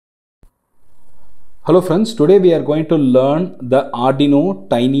Hello friends, today we are going to learn the Arduino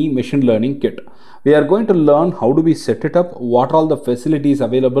Tiny Machine Learning Kit. We are going to learn how do we set it up, what are all the facilities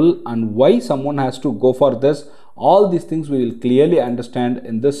available and why someone has to go for this. All these things we will clearly understand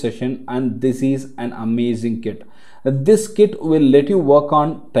in this session, and this is an amazing kit. This kit will let you work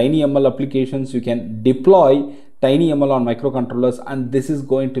on TinyML applications. You can deploy TinyML on microcontrollers, and this is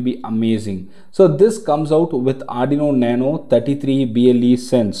going to be amazing. So this comes out with Arduino Nano 33 BLE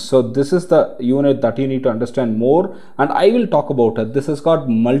Sense. So this is the unit that you need to understand more, and I will talk about it. This has got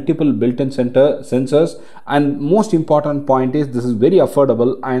multiple built-in sensors, and most important point is this is very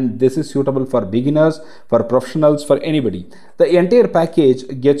affordable and this is suitable for beginners, for professionals, for anybody. The entire package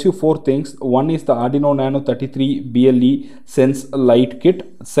gets you four things. One is the Arduino Nano 33 BLE Sense Lite Kit.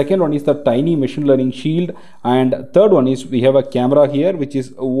 Second one is the Tiny Machine Learning Shield, and third one is we have a camera here which is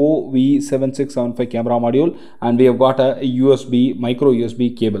OV7675 camera module, and we have got a USB micro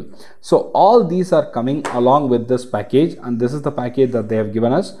USB cable. So all these are coming along with this package, and this is the package that they have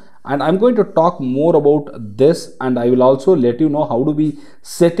given us. And I'm going to talk more about this, and I will also let you know how do we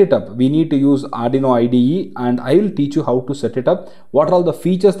set it up. We need to use Arduino IDE, and I will teach you how to set it up. What are all the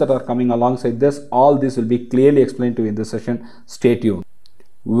features that are coming alongside this? All this will be clearly explained to you in this session. Stay tuned.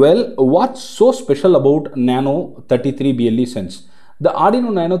 Well, what's so special about Nano 33 BLE Sense? The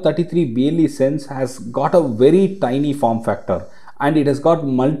Arduino Nano 33 BLE Sense has got a very tiny form factor, and it has got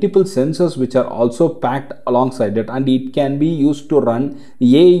multiple sensors which are also packed alongside it, and it can be used to run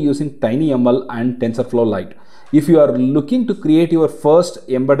AI using TinyML and TensorFlow Lite. If you are looking to create your first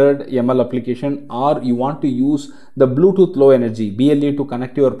embedded ML application, or you want to use the Bluetooth Low Energy BLE to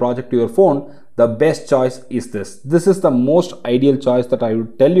connect your project to your phone, the best choice is this. This is the most ideal choice that I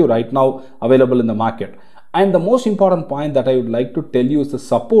would tell you right now available in the market. And the most important point that I would like to tell you is the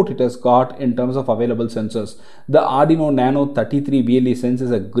support it has got in terms of available sensors. The Arduino Nano 33 BLE Sense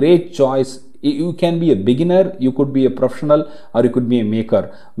is a great choice. You can be a beginner, you could be a professional, or you could be a maker.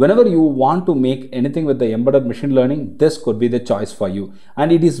 Whenever you want to make anything with the embedded machine learning, this could be the choice for you.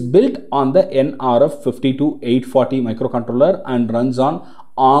 And it is built on the nRF52840 microcontroller and runs on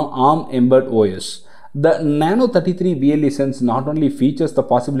ARM Mbed OS. The Nano 33 BLE Sense not only features the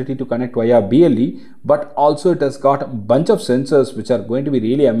possibility to connect via BLE, but also it has got a bunch of sensors which are going to be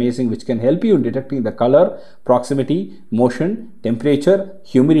really amazing, which can help you in detecting the color, proximity, motion, temperature,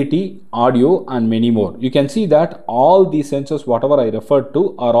 humidity, audio, and many more. You can see that all these sensors, whatever I referred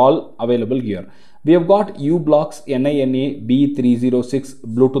to, are all available here. We have got uBlox NINA B306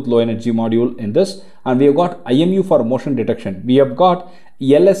 Bluetooth Low Energy module in this, and we have got IMU for motion detection. We have got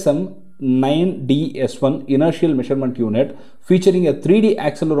LSM 9DS1 inertial measurement unit featuring a 3D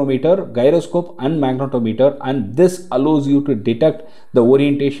accelerometer, gyroscope and magnetometer, and this allows you to detect the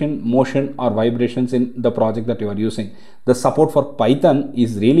orientation, motion or vibrations in the project that you are using. The support for Python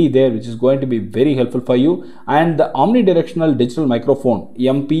is really there, which is going to be very helpful for you, and the omnidirectional digital microphone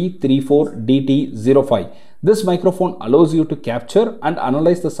MP34DT05. This microphone allows you to capture and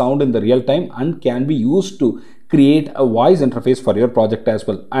analyze the sound in the real time and can be used to create a voice interface for your project as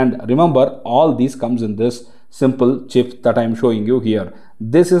well. And remember, all these comes in this simple chip that I am showing you here.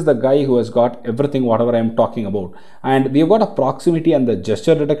 This is the guy who has got everything whatever I am talking about. And we have got a proximity and the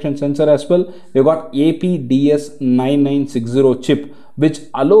gesture detection sensor as well. We have got APDS9960 chip, which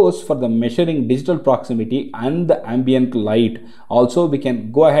allows for the measuring digital proximity and the ambient light. Also, we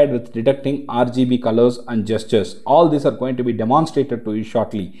can go ahead with detecting RGB colors and gestures. All these are going to be demonstrated to you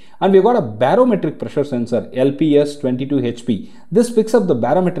shortly. And we've got a barometric pressure sensor, LPS22HP. This picks up the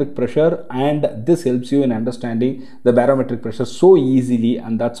barometric pressure, and this helps you in understanding the barometric pressure so easily,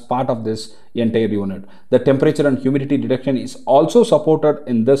 and that's part of this entire unit. The temperature and humidity detection is also supported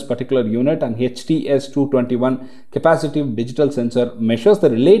in this particular unit, and HTS221 capacitive digital sensor measures the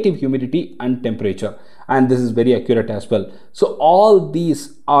relative humidity and temperature, and this is very accurate as well. So all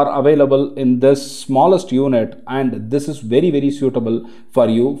these are available in this smallest unit, and this is very suitable for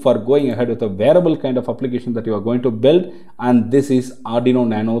you for going ahead with a wearable kind of application that you are going to build, and this is Arduino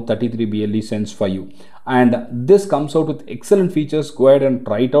Nano 33 BLE Sense for you. And this comes out with excellent features. Go ahead and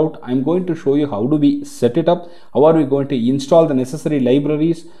try it out. I'm going to show you how do we set it up, how are we going to install the necessary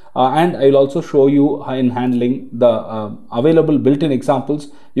libraries, and I will also show you in handling the available built-in examples.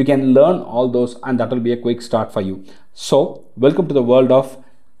 You can learn all those, and that will be a quick start for you. So welcome to the world of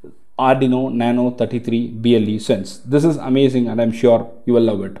Arduino Nano 33 BLE Sense. This is amazing, and I'm sure you will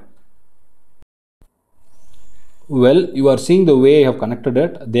love it. Well, you are seeing the way I have connected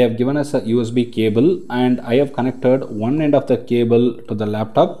it. They have given us a USB cable, and I have connected one end of the cable to the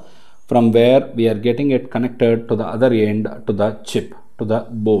laptop, from where we are getting it connected to the other end to the chip, to the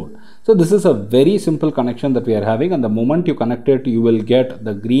board. So this is a very simple connection that we are having, and the moment you connect it, you will get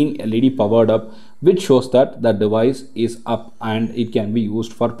the green LED powered up, which shows that the device is up and it can be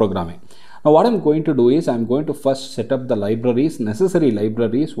used for programming. Now what I'm going to do is I'm going to first set up the libraries, necessary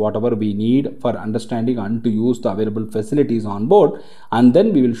libraries, whatever we need for understanding and to use the available facilities on board, and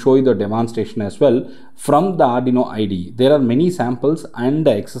then we will show you the demonstration as well from the Arduino IDE. There are many samples and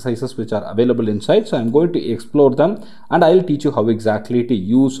the exercises which are available inside, so I'm going to explore them and I'll teach you how exactly to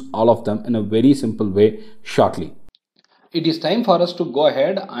use all of them in a very simple way shortly. It is time for us to go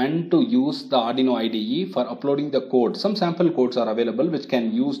ahead and to use the Arduino IDE for uploading the code. Some sample codes are available which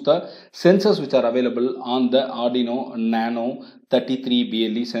can use the sensors which are available on the Arduino Nano 33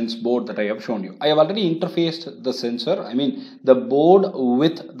 BLE Sense board that I have shown you. I have already interfaced the sensor, the board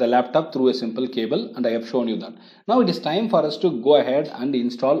with the laptop through a simple cable, and I have shown you that. Now it is time for us to go ahead and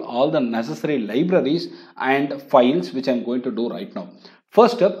install all the necessary libraries and files which I am going to do right now.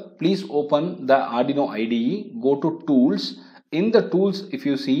 First up, please open the Arduino IDE, go to Tools. In the Tools, if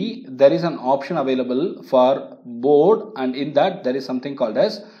you see, there is an option available for Board, and in that there is something called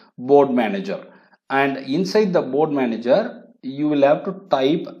as Board Manager. And inside the Board Manager, you will have to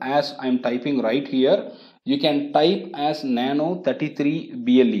type as I am typing right here. You can type as Nano 33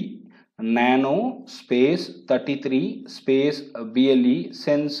 BLE. Nano space 33 space BLE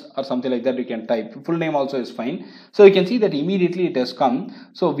Sense or something like that. You can type. Full name also is fine. So you can see that immediately it has come.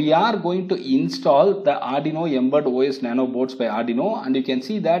 So we are going to install the Arduino Mbed OS Nano boards by Arduino, and you can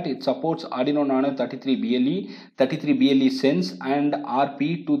see that it supports Arduino Nano 33 BLE, 33 BLE Sense and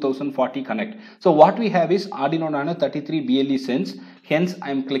RP2040 Connect. So what we have is Arduino Nano 33 BLE Sense. Hence I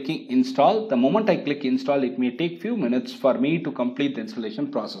am clicking install. The moment I click install, it may take few minutes for me to complete the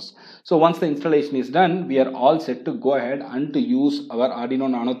installation process. So once the installation is done, we are all set to go ahead and to use our Arduino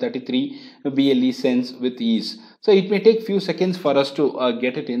Nano 33 BLE Sense with ease. So it may take few seconds for us to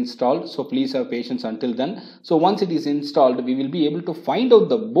get it installed. So please have patience until then. So once it is installed, we will be able to find out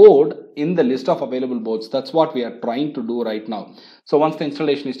the board in the list of available boards. That's what we are trying to do right now. So once the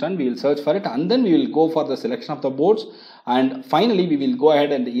installation is done, we will search for it and then we will go for the selection of the boards. And finally, we will go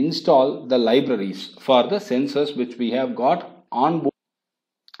ahead and install the libraries for the sensors which we have got on board.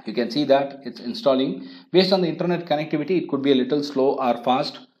 You can see that it's installing. Based on the internet connectivity, it could be a little slow or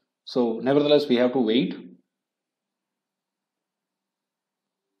fast. So nevertheless, we have to wait.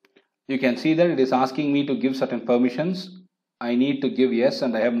 You can see that it is asking me to give certain permissions. I need to give yes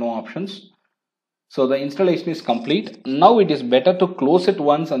and I have no options. So the installation is complete. Now it is better to close it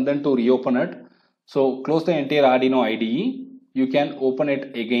once and then to reopen it. So close the entire Arduino IDE. You can open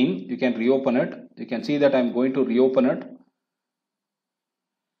it again. You can reopen it. You can see that I'm going to reopen it.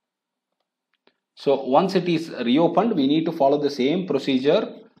 So once it is reopened, we need to follow the same procedure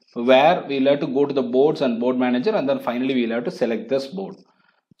where we'll have to go to the boards and board manager, and then finally we'll have to select this board.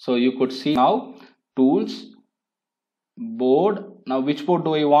 So you could see now Tools, Board. Now which board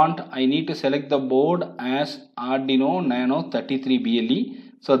do I want? I need to select the board as Arduino Nano 33 BLE.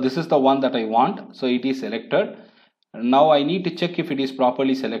 So this is the one that I want. So it is selected. Now I need to check if it is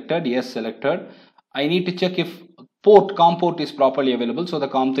properly selected. Yes, selected. I need to check if COM port is properly available. So the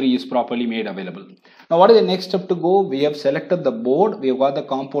COM3 is properly made available. Now what is the next step to go? We have selected the board. We have got the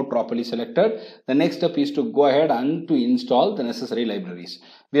COM port properly selected. The next step is to go ahead and to install the necessary libraries.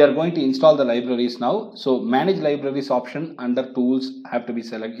 We are going to install the libraries now. So manage libraries option under tools has to be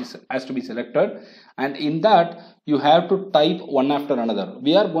selected. And in that you have to type one after another.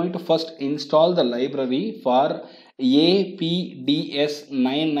 We are going to first install the library for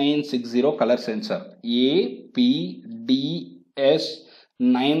APDS9960 color sensor.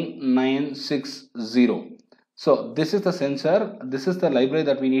 APDS9960. So this is the sensor. This is the library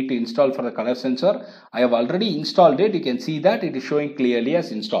that we need to install for the color sensor. I have already installed it. You can see that it is showing clearly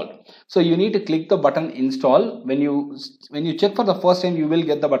as installed. So you need to click the button install. When you check for the first time, you will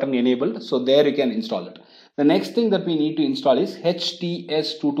get the button enabled. So there you can install it. The next thing that we need to install is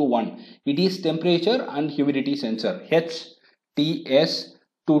HTS221. It is temperature and humidity sensor.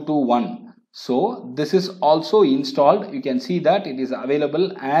 HTS221. So this is also installed. You can see that it is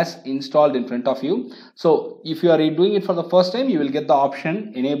available as installed in front of you. So if you are doing it for the first time, you will get the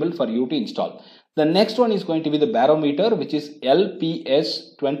option enabled for you to install. The next one is going to be the barometer, which is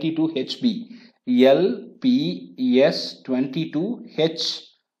LPS22HB.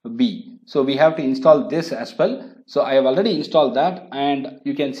 LPS22HB. So we have to install this as well. So I have already installed that, and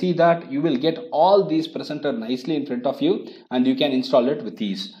you can see that you will get all these presented nicely in front of you and you can install it with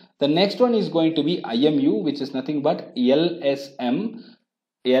ease. The next one is going to be IMU, which is nothing but LSM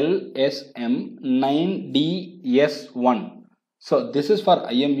 9DS1. So this is for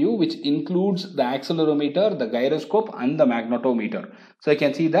IMU, which includes the accelerometer, the gyroscope and the magnetometer. So I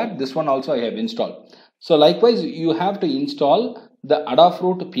can see that this one also I have installed. So likewise, you have to install the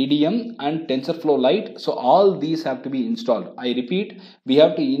Adafruit PDM and TensorFlow Lite. So all these have to be installed. I repeat, we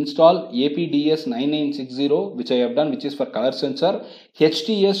have to install APDS9960, which I have done, which is for color sensor,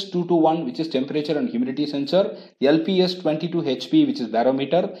 HTS221, which is temperature and humidity sensor, LPS22HP, which is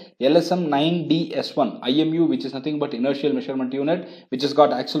barometer, LSM9DS1 IMU, which is nothing but inertial measurement unit, which has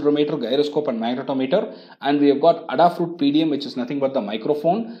got accelerometer, gyroscope and magnetometer, and we have got Adafruit PDM, which is nothing but the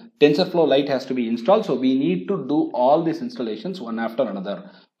microphone. TensorFlow Lite has to be installed. So we need to do all these installations one after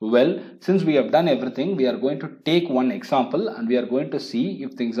another. Well, since we have done everything, we are going to take one example and we are going to see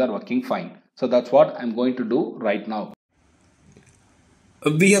if things are working fine. So that's what I'm going to do right now.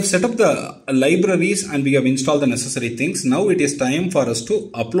 We have set up the libraries and we have installed the necessary things. Now it is time for us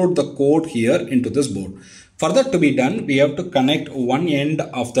to upload the code here into this board. For that to be done, we have to connect one end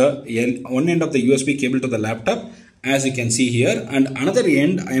of the USB cable to the laptop, as you can see here, and another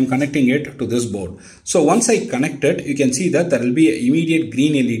end I am connecting it to this board. So once I connect it, you can see that there will be an immediate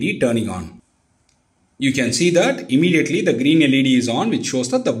green LED turning on. You can see that immediately the green LED is on, which shows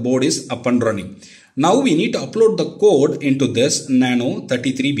that the board is up and running. Now we need to upload the code into this Nano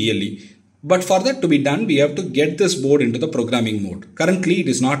 33 BLE. But for that to be done, we have to get this board into the programming mode. Currently, it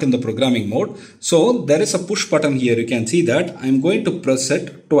is not in the programming mode. So there is a push button here. You can see that I am going to press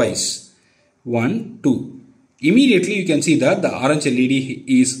it twice. 1, 2. Immediately you can see that the orange LED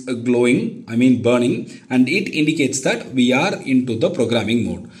is glowing, burning, and it indicates that we are into the programming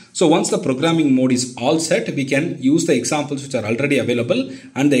mode. So once the programming mode is all set, we can use the examples which are already available,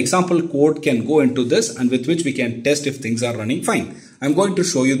 and the example code can go into this, and with which we can test if things are running fine. I'm going to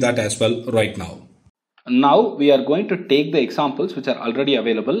show you that as well right now. Now we are going to take the examples which are already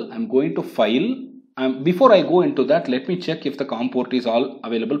available. I'm going to file. Before I go into that, let me check if the COM port is all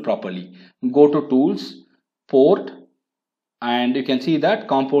available properly. Go to tools, port, and you can see that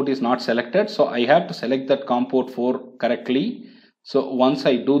COM port is not selected. So I have to select that COM port 4 correctly. So once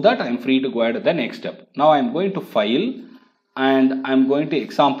I do that, I am free to go ahead to the next step. Now I am going to file and I am going to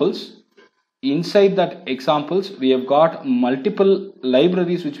examples. Inside that examples, we have got multiple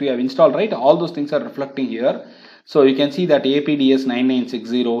libraries which we have installed, right? All those things are reflecting here. So you can see that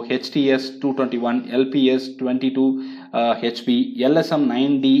APDS9960, HTS221, LPS22 HP,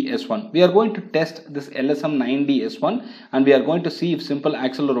 LSM9DS1. We are going to test this LSM9DS1 and we are going to see if simple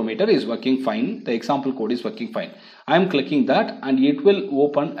accelerometer is working fine. The example code is working fine. I am clicking that and it will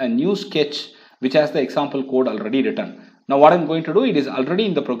open a new sketch which has the example code already written. Now what I'm going to do, it is already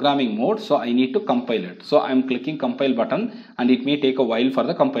in the programming mode, so I need to compile it. So I'm clicking compile button and it may take a while for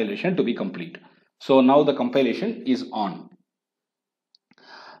the compilation to be complete. So now the compilation is on.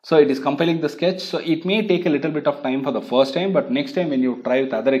 So it is compiling the sketch. So it may take a little bit of time for the first time, but next time when you try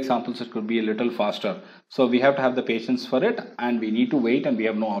with other examples, it could be a little faster. So we have to have the patience for it and we need to wait and we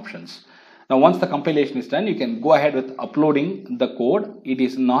have no options. Now once the compilation is done, you can go ahead with uploading the code. It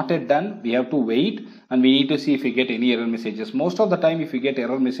is not yet done. We have to wait and we need to see if we get any error messages. Most of the time if you get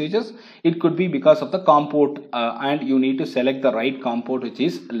error messages, it could be because of the COM port and you need to select the right COM port which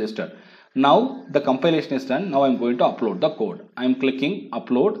is listed. Now the compilation is done. Now I'm going to upload the code. I'm clicking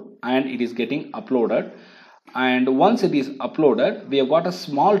upload and it is getting uploaded. And once it is uploaded, we have got a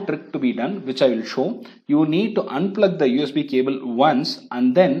small trick to be done, which I will show. You need to unplug the USB cable once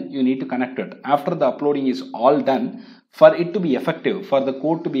and then you need to connect it. After the uploading is all done, for it to be effective, for the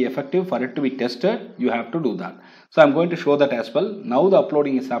code to be effective, for it to be tested, you have to do that. So I'm going to show that as well. Now the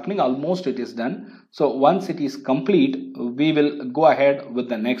uploading is happening. Almost it is done. So once it is complete, we will go ahead with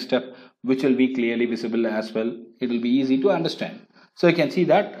the next step, which will be clearly visible as well. It will be easy to understand. So you can see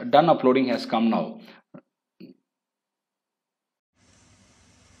that done uploading has come now.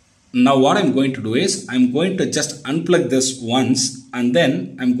 Now what I'm going to do is I'm going to just unplug this once and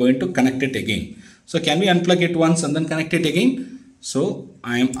then I'm going to connect it again. So can we unplug it once and then connect it again? So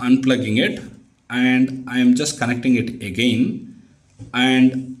I am unplugging it and I am just connecting it again.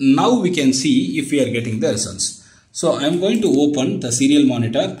 And now we can see if we are getting the results. So I am going to open the serial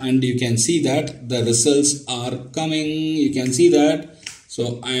monitor and you can see that the results are coming. You can see that.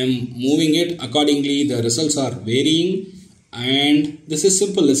 So I am moving it accordingly. The results are varying. And this is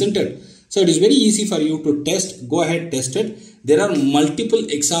simple, isn't it? So it is very easy for you to test. Go ahead, test it. There are multiple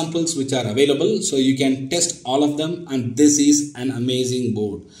examples which are available, so you can test all of them, and this is an amazing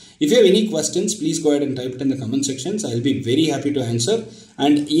board. If you have any questions, please go ahead and type it in the comment sections. I'll be very happy to answer,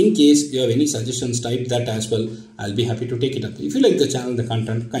 and in case you have any suggestions, type that as well. I'll be happy to take it up. If you like the channel, the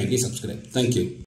content, kindly subscribe. Thank you.